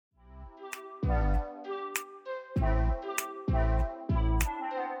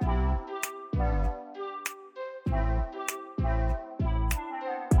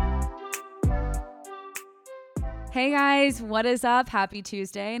Hey guys, what is up? Happy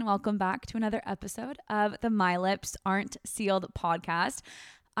Tuesday and welcome back to another episode of the My Lips Aren't Sealed podcast.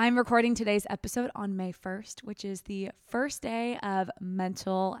 I'm recording today's episode on May 1st, which is the first day of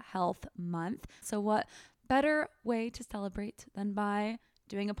Mental Health Month. So what better way to celebrate than by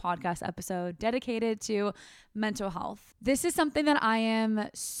doing a podcast episode dedicated to mental health. This is something that I am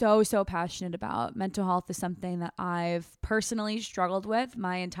so passionate about. Mental health is something that I've personally struggled with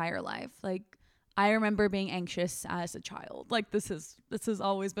my entire life. I remember being anxious as a child. This has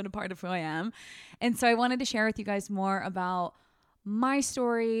always been a part of who I am. And so I wanted to share with you guys more about my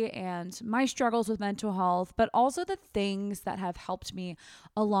story and my struggles with mental health, but also the things that have helped me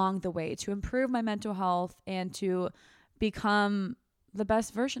along the way to improve my mental health and to become the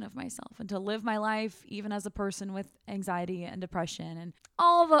best version of myself and to live my life even as a person with anxiety and depression and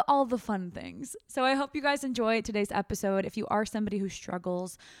all the fun things. So I hope you guys enjoy today's episode. If you are somebody who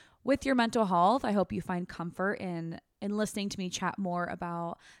struggles with your mental health, I hope you find comfort in listening to me chat more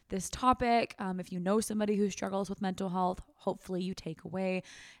about this topic. If you know somebody who struggles with mental health, hopefully you take away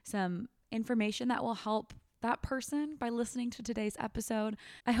some information that will help that person by listening to today's episode.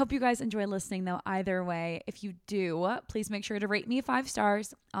 I hope you guys enjoy listening though either way. If you do, please make sure to rate me 5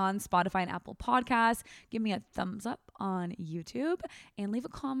 stars on Spotify and Apple Podcasts. Give me a thumbs up on YouTube and leave a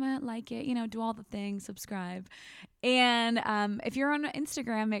comment, like it, do all the things, subscribe. And if you're on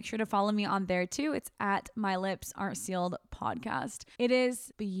Instagram, make sure to follow me on there too. It's at My Lips Aren't Sealed podcast. It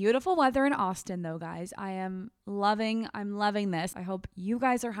is beautiful weather in Austin though, guys. I'm loving this. I hope you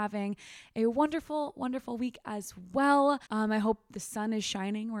guys are having a wonderful week as well. I hope the sun is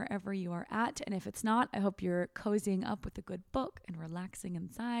shining wherever you are at. And if it's not, I hope you're cozying up with a good book and relaxing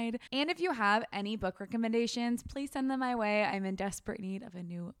inside. And if you have any book recommendations, please send them my way. I'm in desperate need of a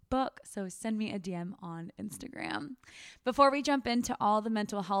new book. So send me a DM on Instagram. Before we jump into all the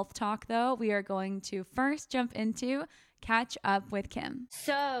mental health talk though, we are going to first jump into Catch Up with Kim.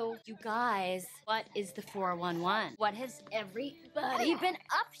 So, you guys, what is the 411? What has everybody been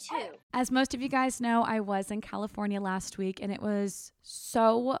up to? As most of you guys know, I was in California last week and it was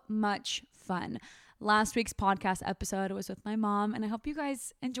so much fun. Last week's podcast episode was with my mom and I hope you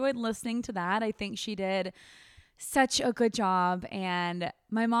guys enjoyed listening to that. I think she did such a good job, and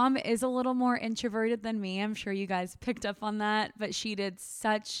my mom is a little more introverted than me. I'm sure you guys picked up on that, but she did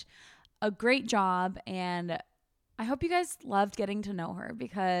such a great job, and I hope you guys loved getting to know her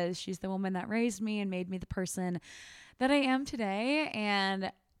because she's the woman that raised me and made me the person that I am today.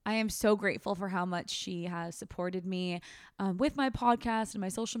 And I am so grateful for how much she has supported me with my podcast and my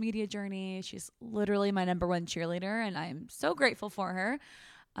social media journey. She's literally my number one cheerleader, and I'm so grateful for her.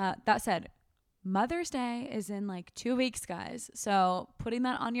 That said, Mother's Day is in 2 weeks, guys. So putting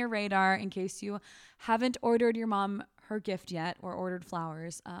that on your radar in case you haven't ordered your mom her gift yet or ordered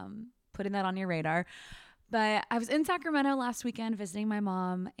flowers, putting that on your radar. But I was in Sacramento last weekend visiting my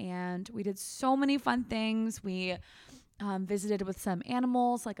mom, and we did so many fun things. We visited with some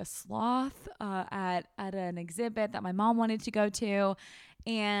animals like a sloth at an exhibit that my mom wanted to go to.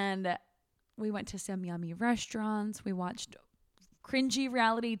 And we went to some yummy restaurants. We watched cringy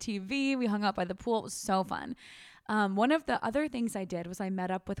reality TV. We hung out by the pool. It was so fun. One of the other things I did was I met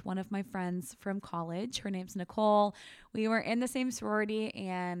up with one of my friends from college. Her name's Nicole. We were in the same sorority,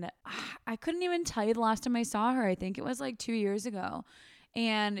 and I couldn't even tell you the last time I saw her. I think it was 2 years ago.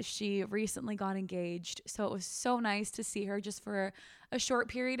 And she recently got engaged. So it was so nice to see her just for a short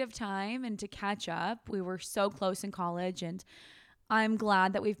period of time and to catch up. We were so close in college, and I'm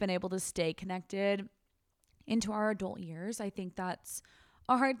glad that we've been able to stay connected into our adult years. I think that's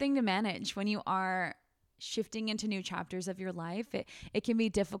a hard thing to manage when you are shifting into new chapters of your life. It can be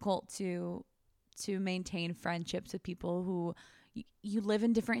difficult to maintain friendships with people who you live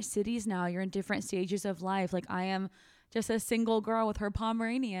in different cities now. You're in different stages of life. I am just a single girl with her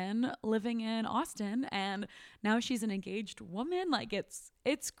Pomeranian living in Austin, and now she's an engaged woman.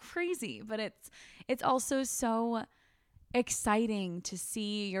 It's crazy, but it's also so exciting to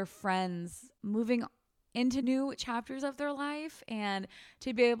see your friends moving into new chapters of their life and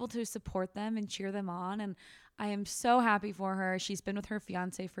to be able to support them and cheer them on. And I am so happy for her. She's been with her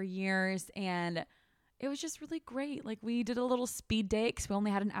fiance for years, and it was just really great. We did a little speed date because we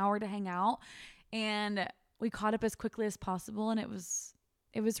only had an hour to hang out, and we caught up as quickly as possible, and it was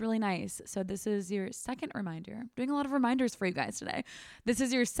really nice. So this is your second reminder. I'm doing a lot of reminders for you guys today. This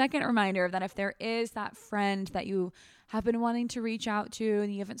is your second reminder that if there is that friend that you have been wanting to reach out to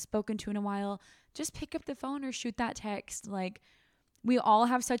and you haven't spoken to in a while, just pick up the phone or shoot that text. We all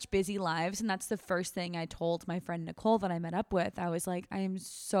have such busy lives, and that's the first thing I told my friend Nicole that I met up with. I was like, I am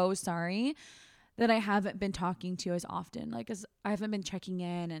so sorry that I haven't been talking to you as often. As I haven't been checking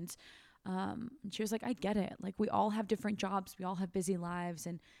in, and And she was like, I get it. Like, we all have different jobs. We all have busy lives.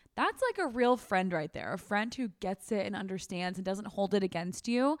 And that's like a real friend right there. A friend who gets it and understands and doesn't hold it against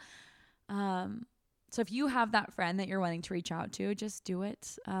you. So if you have that friend that you're wanting to reach out to, just do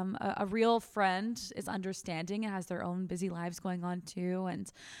it. A real friend is understanding and has their own busy lives going on too.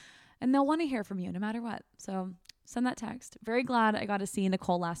 And they'll want to hear from you no matter what. So send that text. Very glad I got to see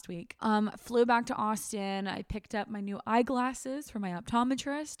Nicole last week. Flew back to Austin. I picked up my new eyeglasses from my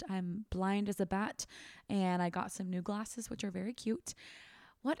optometrist. I'm blind as a bat, and I got some new glasses, which are very cute.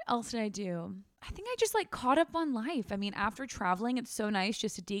 What else did I do? I think I just like caught up on life. I mean, after traveling, it's so nice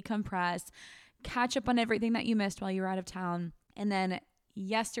just to decompress, catch up on everything that you missed while you were out of town. And then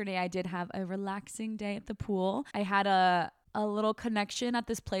yesterday I did have a relaxing day at the pool. I had a little connection at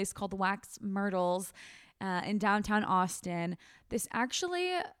this place called Wax Myrtles in downtown Austin. This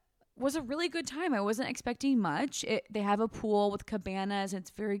actually was a really good time. I wasn't expecting much. They have a pool with cabanas, and it's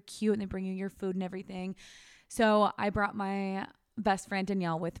very cute, and they bring you your food and everything. So I brought my best friend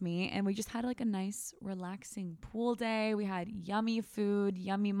Danielle with me, and we just had like a nice relaxing pool day. We had yummy food,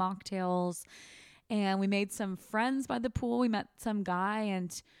 yummy mocktails, and we made some friends by the pool. We met some guy,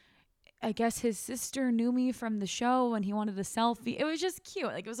 and I guess his sister knew me from the show and he wanted a selfie. It was just cute.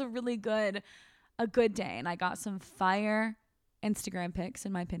 Like, it was a good day, and I got some fire Instagram pics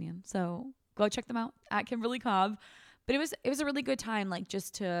in my opinion. So go check them out at Kimberly Cobb. But it was a really good time, like,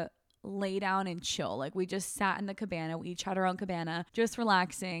 just to lay down and chill. Like, we just sat in the cabana. We each had our own cabana, just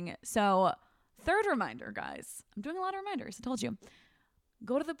relaxing. So third reminder, guys. I'm doing a lot of reminders. I told you.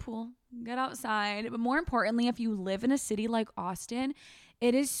 Go to the pool, get outside. But more importantly, if you live in a city like Austin,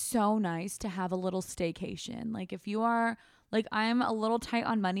 it is so nice to have a little staycation. Like, if you are, like, I'm a little tight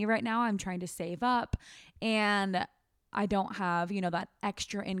on money right now. I'm trying to save up, and I don't have, that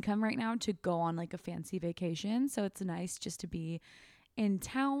extra income right now to go on like a fancy vacation. So it's nice just to be in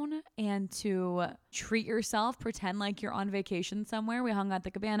town and to treat yourself, pretend like you're on vacation somewhere. We hung out at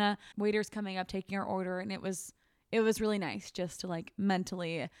the cabana, waiters coming up, taking our order. And it was really nice just to like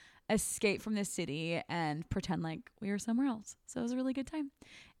mentally escape from the city and pretend like we were somewhere else. So it was a really good time.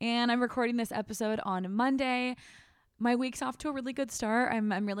 And I'm recording this episode on Monday. My week's off to a really good start.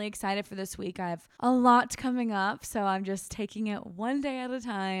 I'm really excited for this week. I have a lot coming up, so I'm just taking it one day at a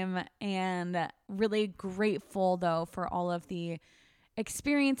time, and really grateful though for all of the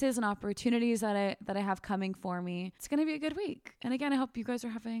experiences and opportunities that I have coming for me. It's going to be a good week. And again, I hope you guys are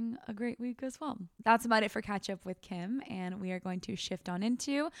having a great week as well. That's about it for Catch Up with Kim, and we are going to shift on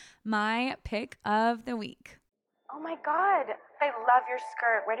into my pick of the week. Oh my God, I love your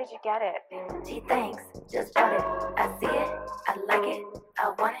skirt. Where did you get it? Gee, thanks. Just bought it. I see it. I like it. I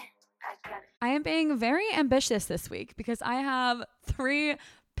want it. I got it. I am being very ambitious this week because I have 3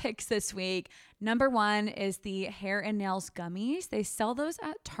 picks this week. Number 1 is the hair and nails gummies. They sell those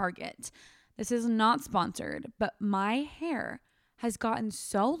at Target. This is not sponsored, but my hair has gotten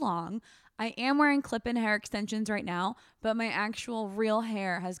so long. I am wearing clip-in hair extensions right now, but my actual real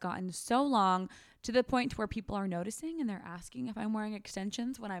hair has gotten so long to the point where people are noticing and they're asking if I'm wearing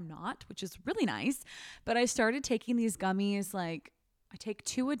extensions when I'm not, which is really nice. But I started taking these gummies, like, I take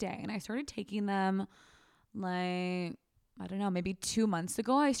 2 a day, and I started taking them like, I don't know, maybe 2 months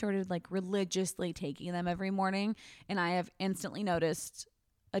ago. I started like religiously taking them every morning, and I have instantly noticed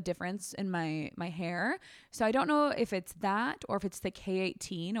a difference in my hair. So I don't know if it's that or if it's the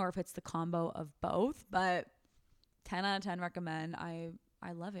K18 or if it's the combo of both, but 10 out of 10 recommend. I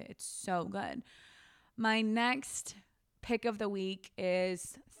love it. It's so good. My next pick of the week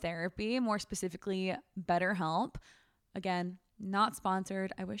is therapy, more specifically BetterHelp. Again, not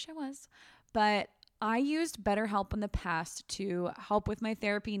sponsored. I wish I was, but I used BetterHelp in the past to help with my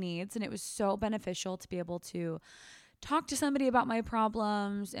therapy needs, and it was so beneficial to be able to talk to somebody about my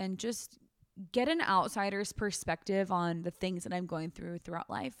problems and just get an outsider's perspective on the things that I'm going throughout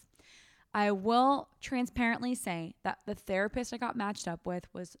life. I will transparently say that the therapist I got matched up with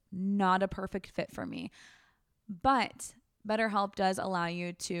was not a perfect fit for me, but BetterHelp does allow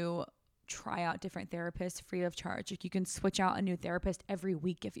you to try out different therapists free of charge. Like, you can switch out a new therapist every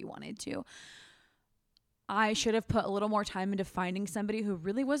week if you wanted to. I should have put a little more time into finding somebody who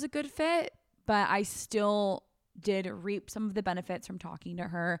really was a good fit, but I still did reap some of the benefits from talking to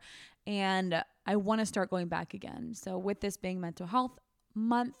her, and I want to start going back again. So with this being Mental Health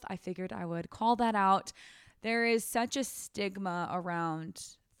Month, I figured I would call that out. There is such a stigma around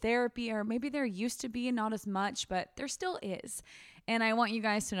therapy, or maybe there used to be, not as much, but there still is. And I want you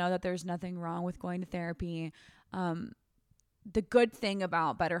guys to know that there's nothing wrong with going to therapy. The good thing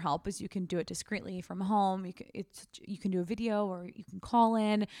about BetterHelp is you can do it discreetly from home. You can do a video, or you can call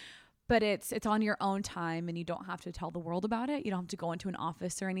in. but it's on your own time and you don't have to tell the world about it. You don't have to go into an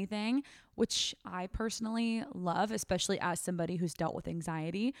office or anything, which I personally love, especially as somebody who's dealt with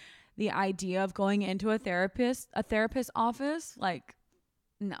anxiety. The idea of going into a therapist office, like,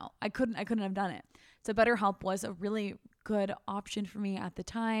 no, I couldn't have done it. So BetterHelp was a really good option for me at the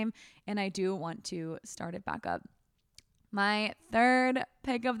time, and I do want to start it back up. My third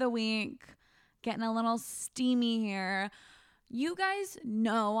pick of the week, getting a little steamy here. You guys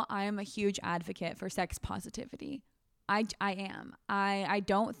know I am a huge advocate for sex positivity. I am. I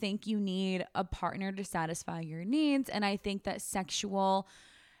don't think you need a partner to satisfy your needs. And I think that sexual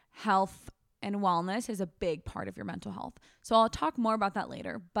health and wellness is a big part of your mental health. So I'll talk more about that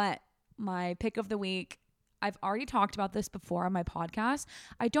later. But my pick of the week, I've already talked about this before on my podcast.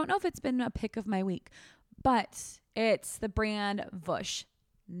 I don't know if it's been a pick of my week, but it's the brand Vush.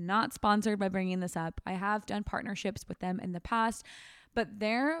 Not sponsored by bringing this up. I have done partnerships with them in the past, but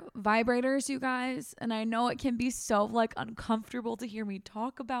their vibrators, you guys, and I know it can be so like uncomfortable to hear me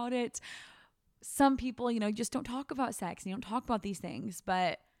talk about it. Some people, just don't talk about sex and you don't talk about these things,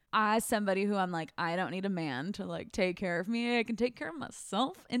 but as somebody who I'm like, I don't need a man to like take care of me. I can take care of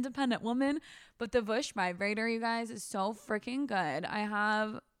myself, independent woman. But the Vush vibrator, you guys, is so freaking good. I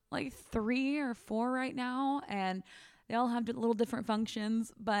have like 3 or 4 right now, and they all have little different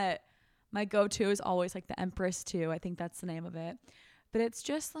functions, but my go-to is always like the Empress 2. I think that's the name of it. But it's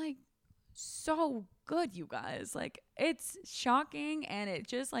just like so good, you guys. Like, it's shocking, and it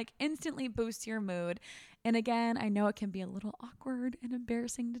just like instantly boosts your mood. And again, I know it can be a little awkward and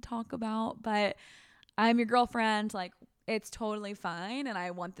embarrassing to talk about, but I'm your girlfriend. Like, it's totally fine. And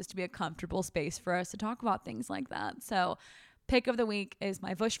I want this to be a comfortable space for us to talk about things like that. So pick of the week is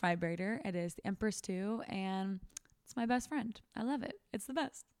my Vush vibrator. It is the Empress 2, and it's my best friend. I love it. It's the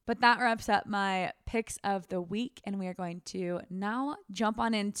best. But that wraps up my picks of the week, and we are going to now jump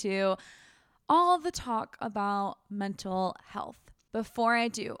on into all the talk about mental health. Before I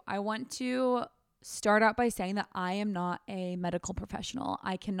do, I want to start out by saying that I am not a medical professional.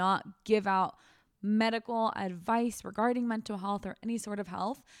 I cannot give out medical advice regarding mental health or any sort of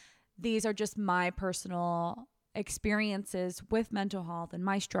health. These are just my personal experiences with mental health and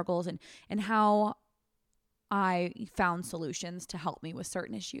my struggles and how I found solutions to help me with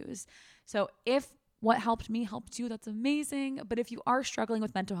certain issues. So if what helped me helped you, that's amazing. But if you are struggling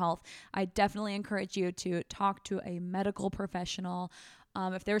with mental health, I definitely encourage you to talk to a medical professional.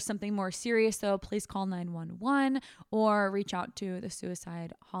 If there's something more serious, though, please call 911 or reach out to the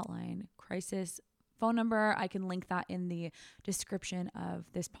suicide hotline crisis phone number. I can link that in the description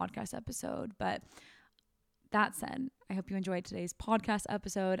of this podcast episode. But that said, I hope you enjoyed today's podcast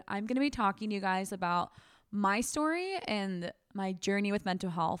episode. I'm going to be talking to you guys about my story and my journey with mental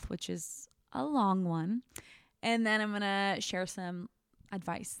health, which is a long one. And then I'm going to share some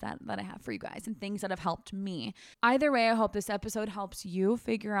advice that I have for you guys and things that have helped me. Either way, I hope this episode helps you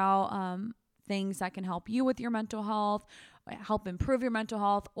figure out things that can help you with your mental health, help improve your mental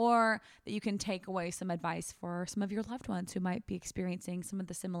health, or that you can take away some advice for some of your loved ones who might be experiencing some of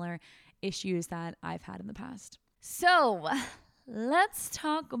the similar issues that I've had in the past. So let's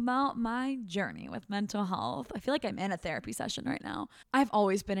talk about my journey with mental health. I feel like I'm in a therapy session right now. I've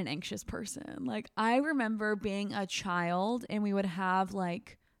always been an anxious person. Like, I remember being a child and we would have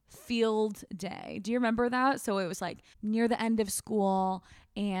like field day. Do you remember that? So it was like near the end of school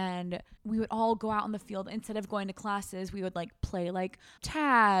and we would all go out in the field. Instead of going to classes, we would like play like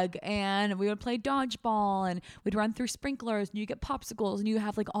tag and we would play dodgeball and we'd run through sprinklers and you get popsicles and you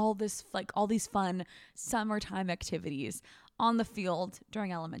have like all these fun summertime activities on the field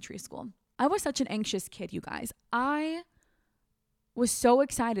during elementary school. I was such an anxious kid, you guys. I was so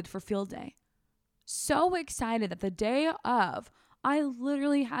excited for field day. So excited that the day of, I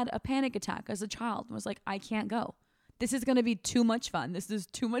literally had a panic attack as a child and was like, I can't go. This is going to be too much fun. This is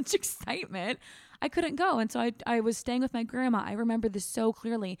too much excitement. I couldn't go. And so I was staying with my grandma. I remember this so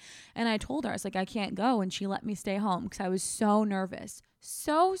clearly. And I told her, I was like, I can't go. And she let me stay home because I was so nervous.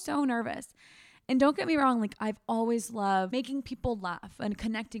 So nervous. And don't get me wrong, like, I've always loved making people laugh and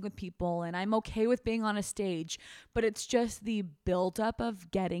connecting with people, and I'm okay with being on a stage, but it's just the buildup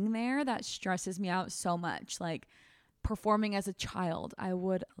of getting there that stresses me out so much. Like, performing as a child, I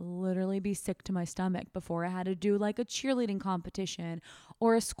would literally be sick to my stomach before I had to do like a cheerleading competition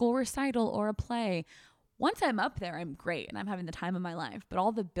or a school recital or a play. Once I'm up there, I'm great and I'm having the time of my life, but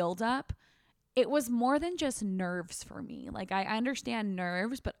all the buildup, it was more than just nerves for me. Like, I understand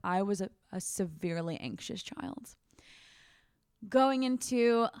nerves, but I was a severely anxious child. Going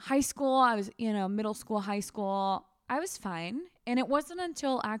into high school, I was, middle school, high school, I was fine. And it wasn't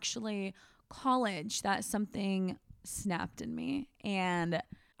until actually college that something snapped in me. And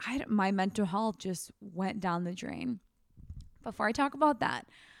my mental health just went down the drain. Before I talk about that,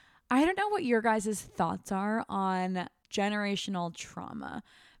 I don't know what your guys' thoughts are on generational trauma,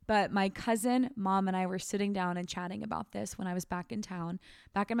 but my cousin, mom, and I were sitting down and chatting about this when I was back in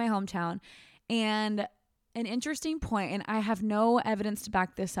my hometown. And an interesting point, and I have no evidence to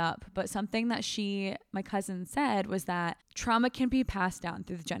back this up, but something that my cousin said was that trauma can be passed down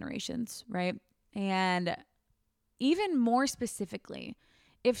through the generations, right? And even more specifically,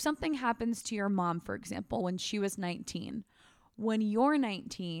 if something happens to your mom, for example, when she was 19, when you're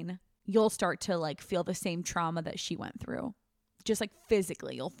 19, you'll start to like feel the same trauma that she went through. Just like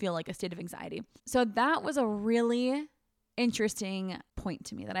physically, you'll feel like a state of anxiety. So that was a really interesting point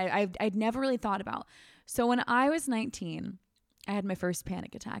to me that I'd never really thought about. So when I was 19, I had my first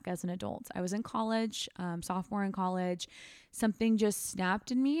panic attack as an adult. I was in college, sophomore in college. Something just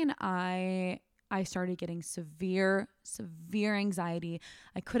snapped in me and I started getting severe anxiety.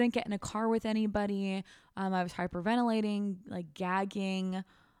 I couldn't get in a car with anybody. I was hyperventilating, like gagging,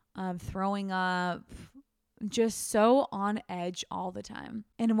 throwing up, just so on edge all the time.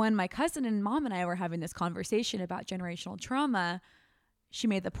 And when my cousin and mom and I were having this conversation about generational trauma, she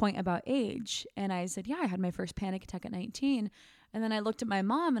made the point about age. And I said, yeah, I had my first panic attack at 19. And then I looked at my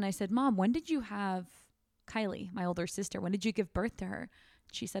mom and I said, Mom, when did you have Kylie, my older sister? When did you give birth to her?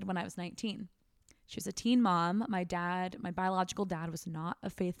 She said, when I was 19. She was a teen mom. My biological dad was not a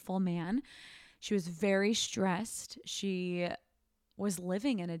faithful man. She was very stressed. She was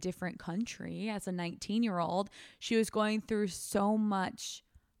living in a different country as a 19-year-old. She was going through so much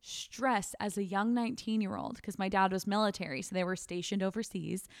stress as a young 19-year-old because my dad was military. So they were stationed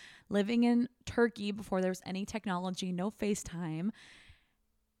overseas, living in Turkey before there was any technology, no FaceTime.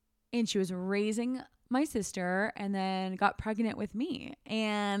 And she was raising my sister and then got pregnant with me.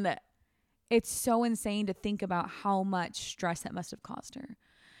 And it's so insane to think about how much stress that must have caused her.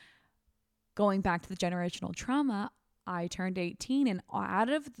 Going back to the generational trauma, I turned 18 and out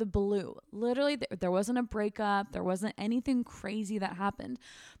of the blue, literally there wasn't a breakup. There wasn't anything crazy that happened.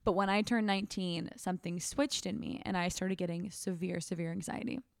 But when I turned 19, something switched in me and I started getting severe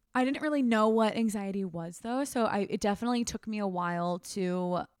anxiety. I didn't really know what anxiety was though. So it definitely took me a while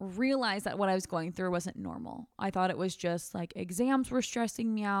to realize that what I was going through wasn't normal. I thought it was just like exams were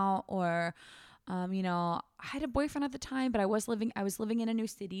stressing me out or, I had a boyfriend at the time, but I was living in a new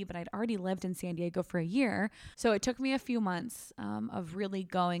city, but I'd already lived in San Diego for a year. So it took me a few months, of really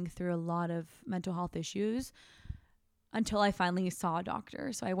going through a lot of mental health issues until I finally saw a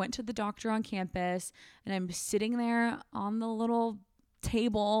doctor. So I went to the doctor on campus and I'm sitting there on the little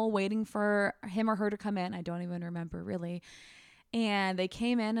table waiting for him or her to come in. I don't even remember really. And they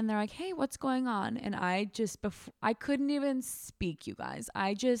came in and they're like, hey, what's going on? And I couldn't even speak, you guys.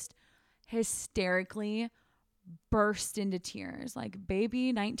 I just hysterically burst into tears like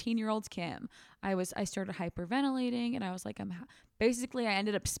baby 19-year-old Kim. I started hyperventilating and I was like, I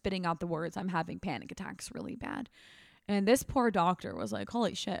ended up spitting out the words, I'm having panic attacks really bad. And this poor doctor was like,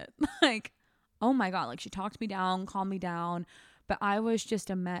 holy shit. Like, oh my God. Like she talked me down, calmed me down, but I was just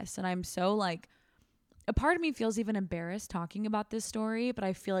a mess. And I'm so like, a part of me feels even embarrassed talking about this story, but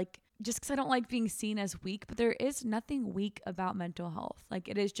I feel like just because I don't like being seen as weak, but there is nothing weak about mental health. Like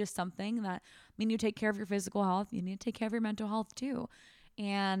it is just something that, you take care of your physical health, you need to take care of your mental health too.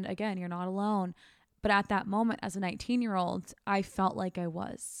 And again, you're not alone. But at that moment as a 19-year-old, I felt like I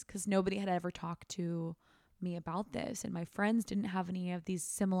was because nobody had ever talked to me about this. And my friends didn't have any of these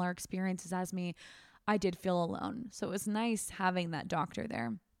similar experiences as me. I did feel alone. So it was nice having that doctor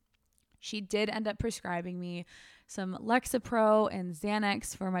there. She did end up prescribing me some Lexapro and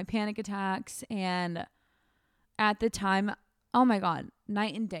Xanax for my panic attacks. And at the time, oh my God,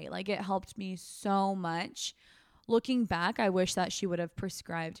 night and day. Like it helped me so much. Looking back, I wish that she would have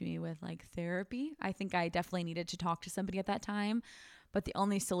prescribed me with like therapy. I think I definitely needed to talk to somebody at that time. But the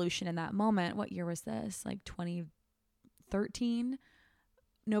only solution in that moment, what year was this? Like 2013?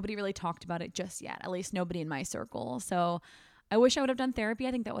 Nobody really talked about it just yet, at least nobody in my circle. So I wish I would have done therapy.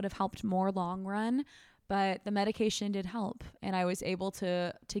 I think that would have helped more long run, but the medication did help. And I was able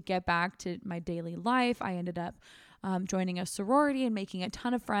to get back to my daily life. I ended up joining a sorority and making a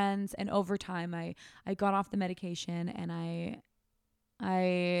ton of friends. And over time, I got off the medication and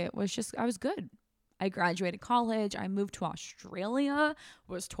I was good. I graduated college. I moved to Australia,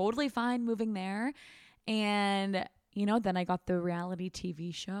 was totally fine moving there. And, then I got the reality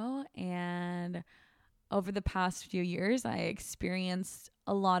TV show, and over the past few years, I experienced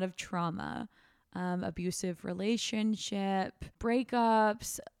a lot of trauma, abusive relationship,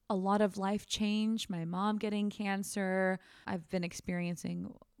 breakups, a lot of life change, my mom getting cancer. I've been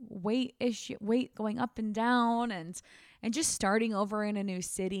experiencing weight going up and down, and just starting over in a new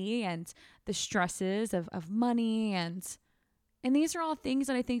city, and the stresses of money. And these are all things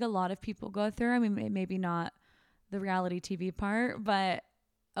that I think a lot of people go through. I mean, maybe not the reality TV part, but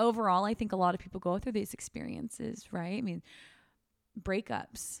overall, I think a lot of people go through these experiences, right? I mean,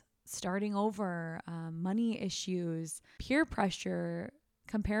 breakups, starting over, money issues, peer pressure,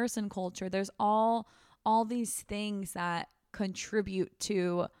 comparison culture. There's all these things that contribute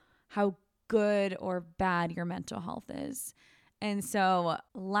to how good or bad your mental health is. And so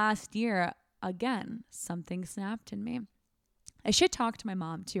last year, again, something snapped in me. I should talk to my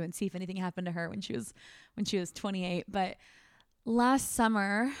mom too and see if anything happened to her when she was 28. But last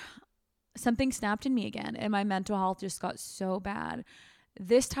summer, something snapped in me again, and my mental health just got so bad.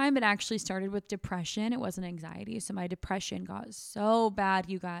 This time it actually started with depression. It wasn't anxiety. So my depression got so bad,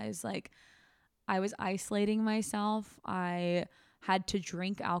 you guys. Like, I was isolating myself. I had to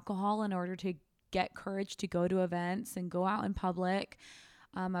drink alcohol in order to get courage to go to events and go out in public.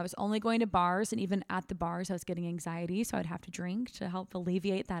 I was only going to bars, and even at the bars, I was getting anxiety. So I'd have to drink to help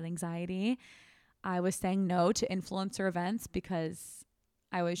alleviate that anxiety. I was saying no to influencer events because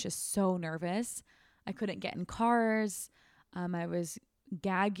I was just so nervous. I couldn't get in cars. I was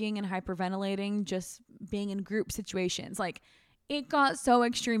gagging and hyperventilating just being in group situations. Like, it got so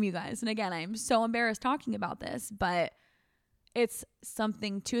extreme, you guys. And again, I'm so embarrassed talking about this, but it's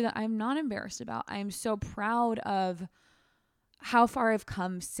something too that I'm not embarrassed about. I'm so proud of how far I've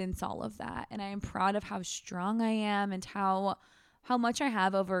come since all of that. And I am proud of how strong I am and how much I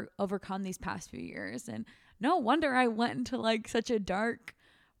have overcome these past few years. And no wonder I went into like such a dark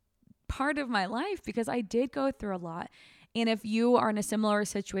part of my life, because I did go through a lot. And if you are in a similar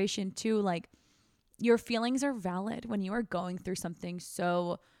situation too, like, your feelings are valid when you are going through something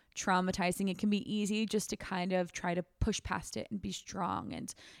so traumatizing. It can be easy just to kind of try to push past it and be strong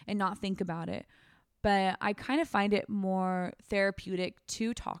and not think about it. But I kind of find it more therapeutic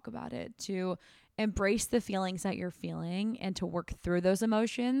to talk about it, to embrace the feelings that you're feeling and to work through those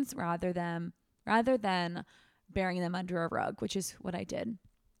emotions rather than burying them under a rug, which is what I did.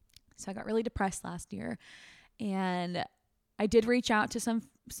 So I got really depressed last year, and I did reach out to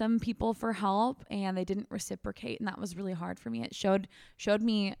some people for help, and they didn't reciprocate, and that was really hard for me. It showed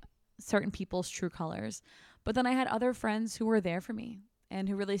me certain people's true colors. But then I had other friends who were there for me and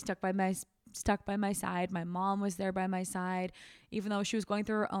who really stuck by my side. My mom was there by my side, even though she was going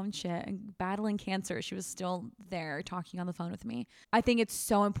through her own shit and battling cancer. She was still there talking on the phone with me. I think it's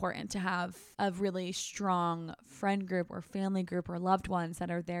so important to have a really strong friend group or family group or loved ones that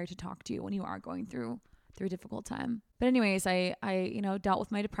are there to talk to you when you are going through a difficult time. But anyways, I dealt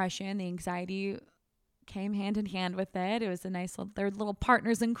with my depression. The anxiety came hand in hand with it. It was a nice they're little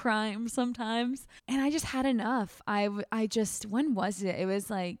partners in crime sometimes. And I just had enough. I just, when was it? It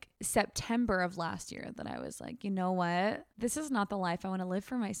was like September of last year that I was like, you know what? This is not the life I want to live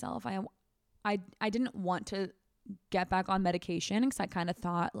for myself. I didn't want to get back on medication because I kind of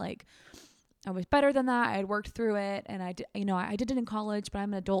thought like I was better than that. I had worked through it, and I did it in college, but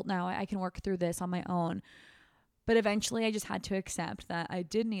I'm an adult now. I can work through this on my own. But eventually I just had to accept that I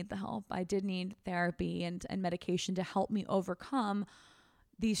did need the help. I did need therapy and medication to help me overcome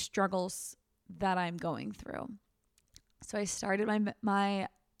these struggles that I'm going through. So I started my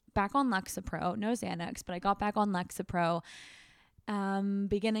back on Lexapro, no Xanax, but I got back on Lexapro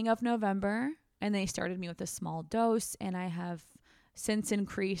beginning of November, and they started me with a small dose, and I have since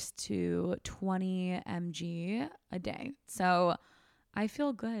increased to 20 mg a day. So I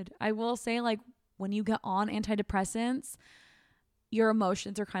feel good. I will say, like, when you get on antidepressants, your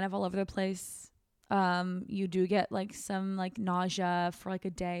emotions are kind of all over the place. You do get like some like nausea for like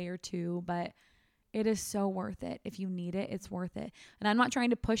a day or two, but it is so worth it. If you need it, it's worth it. And I'm not trying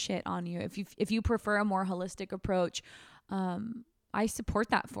to push it on you. If you prefer a more holistic approach, I support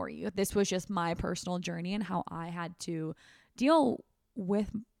that for you. This was just my personal journey and how I had to deal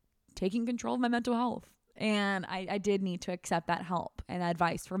with taking control of my mental health. And I did need to accept that help and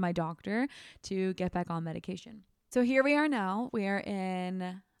advice from my doctor to get back on medication. So here we are now. We are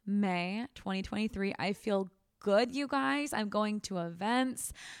in May 2023. I feel good, you guys. I'm going to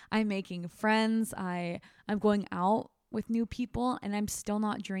events. I'm making friends. I'm going out with new people, and I'm still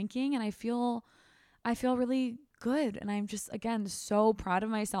not drinking. And I feel really good. And I'm just, again, so proud of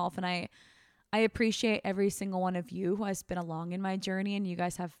myself. And I appreciate every single one of you who has been along in my journey. And you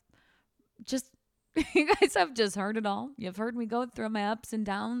guys have just heard it all. You've heard me go through my ups and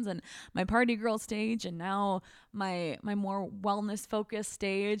downs and my party girl stage, and now my more wellness focused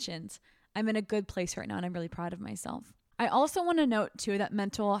stage. And I'm in a good place right now, and I'm really proud of myself. I also want to note too that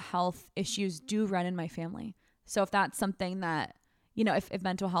mental health issues do run in my family. So if that's something that, if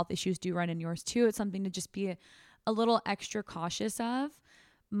mental health issues do run in yours too, it's something to just be a little extra cautious of.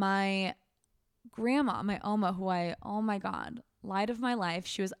 My grandma, my Oma, oh my God, light of my life.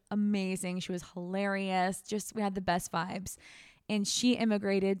 She was amazing. She was hilarious. We had the best vibes. And she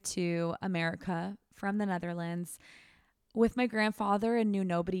immigrated to America from the Netherlands with my grandfather and knew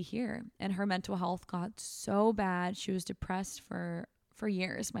nobody here. And her mental health got so bad. She was depressed for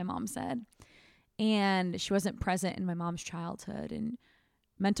years, my mom said. And she wasn't present in my mom's childhood. And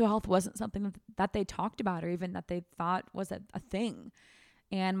mental health wasn't something that they talked about or even that they thought was a thing.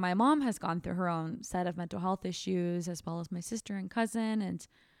 And my mom has gone through her own set of mental health issues, as well as my sister and cousin. And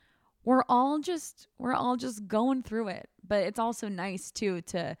we're all just going through it. But it's also nice too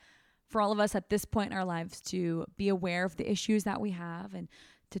for all of us at this point in our lives to be aware of the issues that we have and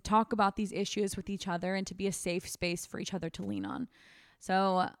to talk about these issues with each other and to be a safe space for each other to lean on.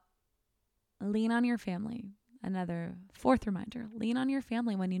 So lean on your family. Another fourth reminder, lean on your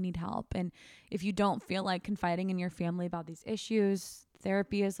family when you need help. And if you don't feel like confiding in your family about these issues,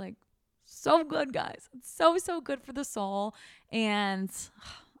 therapy is like so good, guys. It's so, so good for the soul. And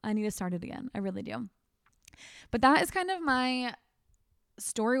I need to start it again. I really do. But that is kind of my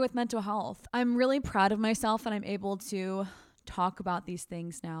story with mental health. I'm really proud of myself that I'm able to talk about these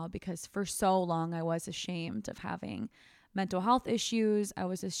things now, because for so long I was ashamed of having mental health issues. I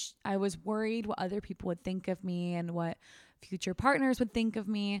was worried what other people would think of me and what future partners would think of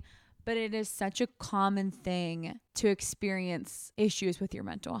me. But it is such a common thing to experience issues with your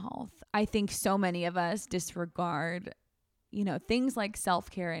mental health. I think so many of us disregard, things like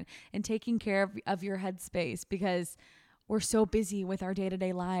self-care and taking care of your headspace, because we're so busy with our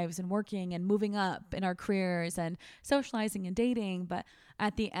day-to-day lives and working and moving up in our careers and socializing and dating. But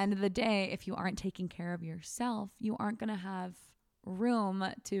at the end of the day, if you aren't taking care of yourself, you aren't going to have room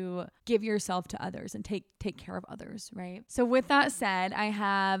to give yourself to others and take care of others, right? So with that said, I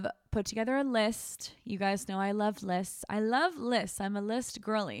have put together a list. You guys know I love lists. I'm a list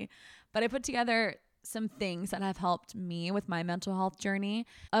girly. But I put together some things that have helped me with my mental health journey.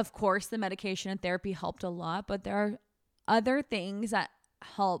 Of course, the medication and therapy helped a lot, but there are other things that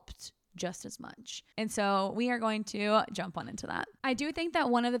helped just as much. And so we are going to jump on into that. I do think that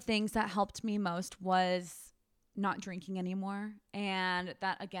one of the things that helped me most was not drinking anymore. And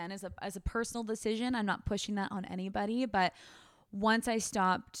that, again, is a personal decision. I'm not pushing that on anybody. But once I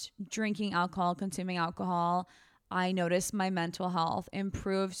stopped drinking alcohol, consuming alcohol, I noticed my mental health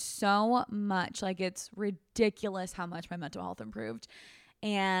improved so much. Like, it's ridiculous how much my mental health improved.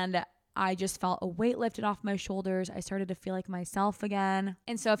 And I just felt a weight lifted off my shoulders. I started to feel like myself again.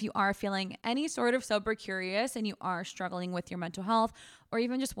 And so if you are feeling any sort of sober curious and you are struggling with your mental health, or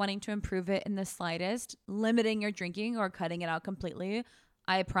even just wanting to improve it in the slightest, limiting your drinking or cutting it out completely,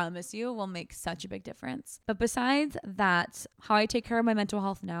 I promise you will make such a big difference. But besides that, how I take care of my mental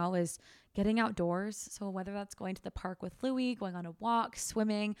health now is getting outdoors. So whether that's going to the park with Louie, going on a walk,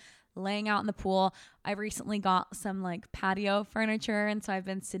 swimming, laying out in the pool. I recently got some patio furniture, and so I've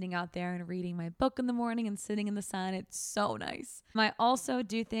been sitting out there and reading my book in the morning and sitting in the sun. It's so nice. I also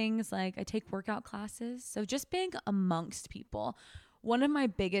do things like I take workout classes. So just being amongst people. One of my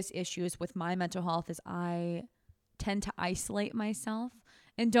biggest issues with my mental health is I tend to isolate myself.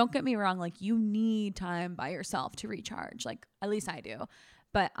 And don't get me wrong, you need time by yourself to recharge. At least I do.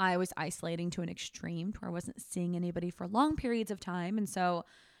 But I was isolating to an extreme where I wasn't seeing anybody for long periods of time. And so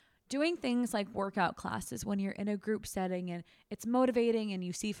doing things like workout classes when you're in a group setting and it's motivating and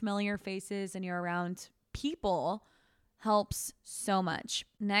you see familiar faces and you're around people helps so much.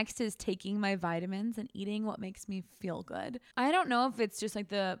 Next is taking my vitamins and eating what makes me feel good. I don't know if it's just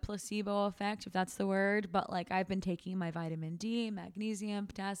the placebo effect, if that's the word, but I've been taking my vitamin D, magnesium,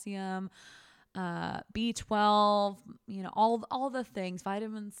 potassium, B12, all the things,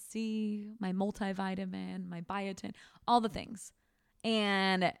 vitamin C, my multivitamin, my biotin, all the things.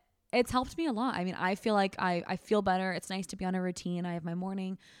 And it's helped me a lot. I feel like I feel better. It's nice to be on a routine. I have my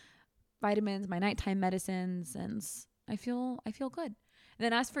morning vitamins, my nighttime medicines, and I feel good. And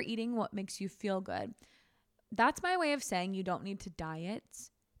then as for eating what makes you feel good, that's my way of saying you don't need to diet.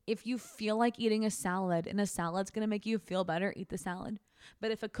 If you feel like eating a salad and a salad's going to make you feel better, eat the salad.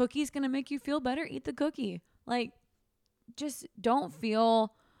 But if a cookie's going to make you feel better, eat the cookie. Just don't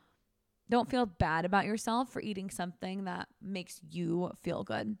feel bad about yourself for eating something that makes you feel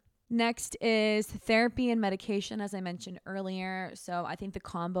good. Next is therapy and medication, as I mentioned earlier. So I think the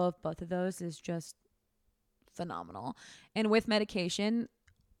combo of both of those is just phenomenal. And with medication,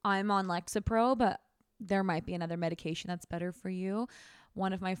 I'm on Lexapro, but there might be another medication that's better for you.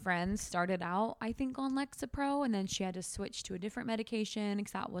 One of my friends started out, I think, on Lexapro, and then she had to switch to a different medication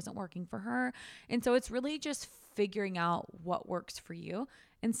because that wasn't working for her. And so it's really just figuring out what works for you.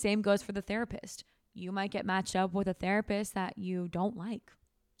 And same goes for the therapist. You might get matched up with a therapist that you don't like.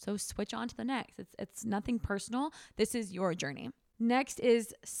 So switch on to the next. It's nothing personal. This is your journey. Next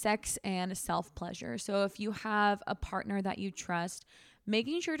is sex and self-pleasure. So if you have a partner that you trust,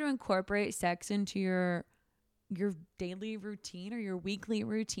 making sure to incorporate sex into your daily routine or your weekly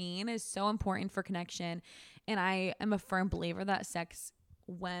routine is so important for connection. And I am a firm believer that sex,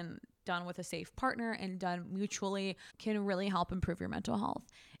 when done with a safe partner and done mutually, can really help improve your mental health.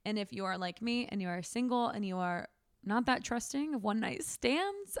 And if you are like me and you are single and you are not that trusting of one night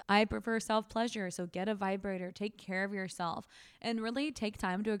stands, I prefer self-pleasure. So get a vibrator, take care of yourself, and really take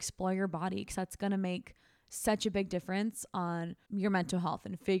time to explore your body, because that's going to make such a big difference on your mental health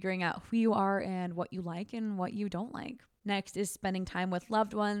and figuring out who you are and what you like and what you don't like. Next is spending time with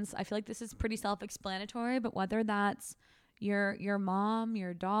loved ones. I feel like this is pretty self-explanatory, but whether that's your mom,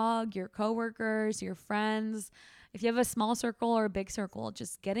 your dog, your coworkers, your friends, if you have a small circle or a big circle,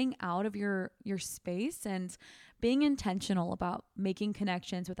 just getting out of your space and being intentional about making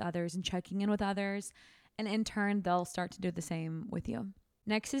connections with others and checking in with others. And in turn, they'll start to do the same with you.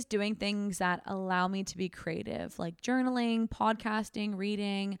 Next is doing things that allow me to be creative, like journaling, podcasting,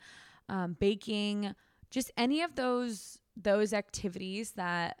 reading, baking, just any of those activities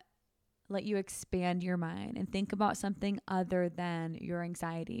that let you expand your mind and think about something other than your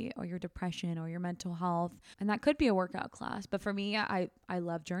anxiety or your depression or your mental health. And that could be a workout class. But for me, I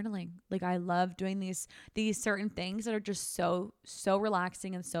love journaling. Like, I love doing these certain things that are just so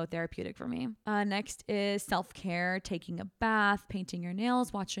relaxing and so therapeutic for me. Next is self-care, taking a bath, painting your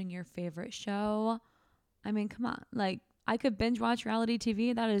nails, watching your favorite show. I mean, come on, like, I could binge watch reality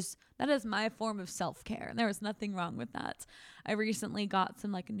TV. That is my form of self-care. There was nothing wrong with that. I recently got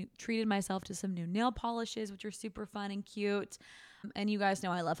treated myself to some new nail polishes, which are super fun and cute. And you guys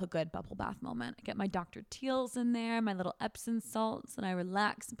know I love a good bubble bath moment. I get my Dr. Teal's in there, my little Epsom salts, and I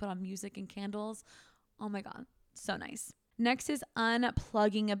relax and put on music and candles. Oh my God, so nice. Next is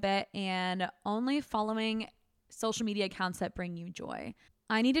unplugging a bit and only following social media accounts that bring you joy.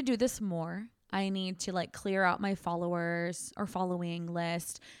 I need to do this more. I need to clear out my followers or following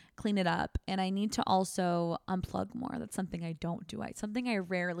list, clean it up. And I need to also unplug more. That's something I don't do. Something I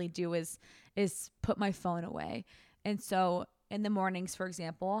rarely do is put my phone away. And so in the mornings, for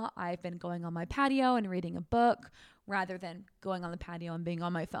example, I've been going on my patio and reading a book rather than going on the patio and being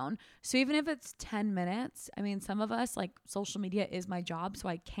on my phone. So even if it's 10 minutes, I mean, some of us, social media is my job, so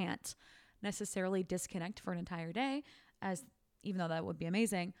I can't necessarily disconnect for an entire day, even though that would be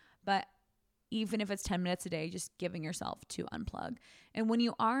amazing. But even if it's 10 minutes a day, just giving yourself to unplug. And when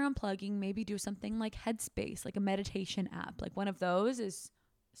you are unplugging, maybe do something like Headspace, like a meditation app. Like, one of those is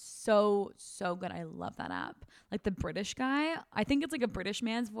so good. I love that app. Like, the British guy, I think it's like a British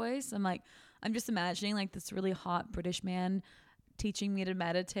man's voice. I'm just imagining this really hot British man teaching me to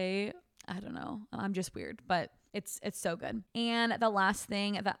meditate. I don't know. I'm just weird, but it's so good. And the last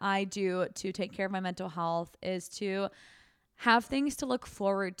thing that I do to take care of my mental health is to have things to look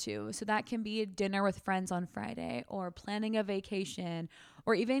forward to. So that can be a dinner with friends on Friday, or planning a vacation,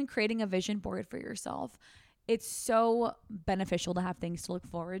 or even creating a vision board for yourself. It's so beneficial to have things to look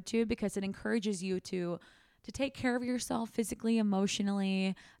forward to, because it encourages you to take care of yourself physically,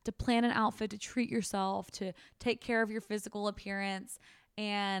 emotionally, to plan an outfit, to treat yourself, to take care of your physical appearance.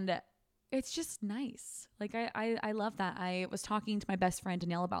 And it's just nice. I love that. I was talking to my best friend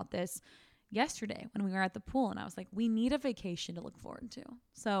Danielle about this yesterday when we were at the pool, and I was like, we need a vacation to look forward to.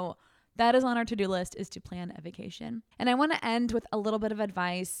 So that is on our to-do list, is to plan a vacation. And I want to end with a little bit of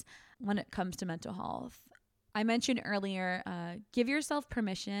advice when it comes to mental health. I mentioned earlier, give yourself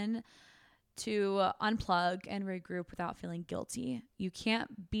permission to unplug and regroup without feeling guilty. You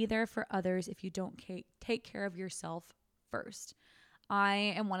can't be there for others if you don't take care of yourself first.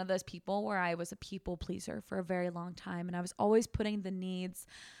 I am one of those people where I was a people pleaser for a very long time, and I was always putting the needs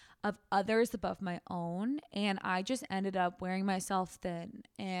of others above my own. And I just ended up wearing myself thin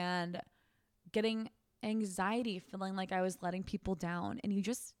and getting anxiety, feeling like I was letting people down. And you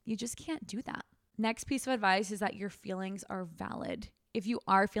just can't do that. Next piece of advice is that your feelings are valid. If you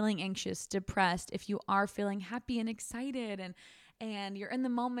are feeling anxious, depressed, if you are feeling happy and excited and you're in the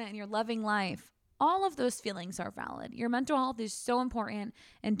moment and you're loving life, all of those feelings are valid. Your mental health is so important,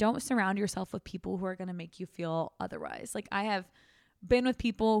 and don't surround yourself with people who are going to make you feel otherwise. I have been with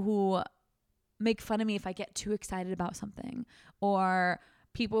people who make fun of me if I get too excited about something, or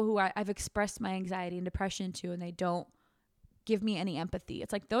people who I've expressed my anxiety and depression to, and they don't give me any empathy.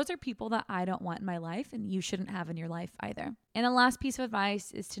 It's like, those are people that I don't want in my life, and you shouldn't have in your life either. And the last piece of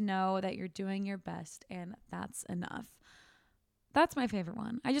advice is to know that you're doing your best, and that's enough. That's my favorite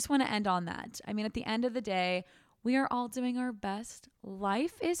one. I just want to end on that. I mean, at the end of the day, we are all doing our best.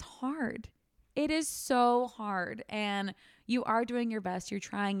 Life is hard. It is so hard, and you are doing your best. You're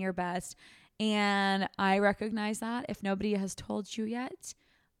trying your best. And I recognize that. If nobody has told you yet,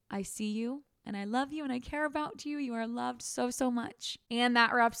 I see you and I love you and I care about you. You are loved so, so much. And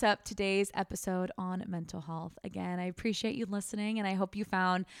that wraps up today's episode on mental health. Again, I appreciate you listening, and I hope you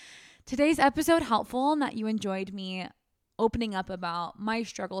found today's episode helpful and that you enjoyed me opening up about my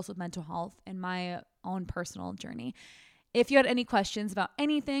struggles with mental health and my own personal journey. If you had any questions about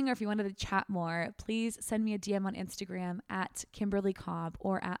anything, or if you wanted to chat more, please send me a DM on Instagram at Kimberly Cobb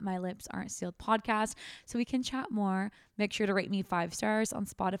or at My Lips Aren't Sealed Podcast so we can chat more. Make sure to rate me 5 stars on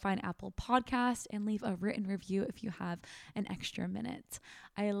Spotify and Apple Podcasts, and leave a written review if you have an extra minute.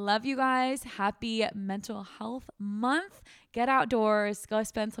 I love you guys. Happy Mental Health Month. Get outdoors, go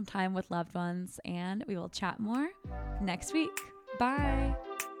spend some time with loved ones, and we will chat more next week. Bye.